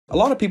A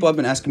lot of people have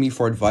been asking me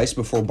for advice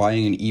before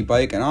buying an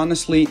e-bike, and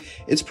honestly,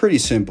 it's pretty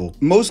simple.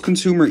 Most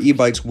consumer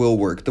e-bikes will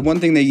work. The one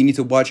thing that you need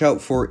to watch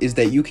out for is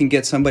that you can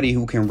get somebody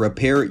who can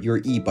repair your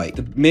e-bike.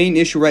 The main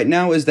issue right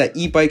now is that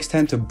e-bikes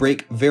tend to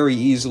break very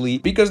easily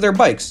because they're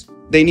bikes.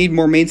 They need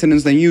more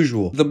maintenance than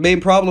usual. The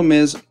main problem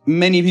is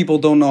many people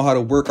don't know how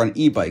to work on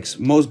e-bikes.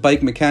 Most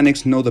bike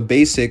mechanics know the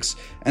basics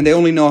and they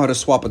only know how to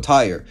swap a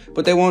tire,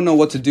 but they won't know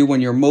what to do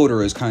when your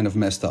motor is kind of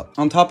messed up.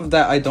 On top of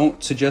that, I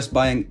don't suggest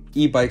buying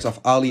e-bikes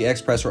off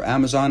AliExpress or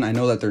Amazon. I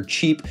know that they're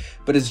cheap,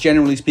 but it's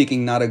generally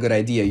speaking not a good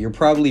idea. You're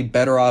probably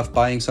better off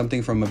buying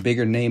something from a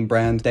bigger name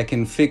brand that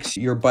can fix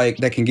your bike,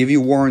 that can give you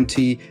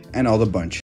warranty and all the bunch.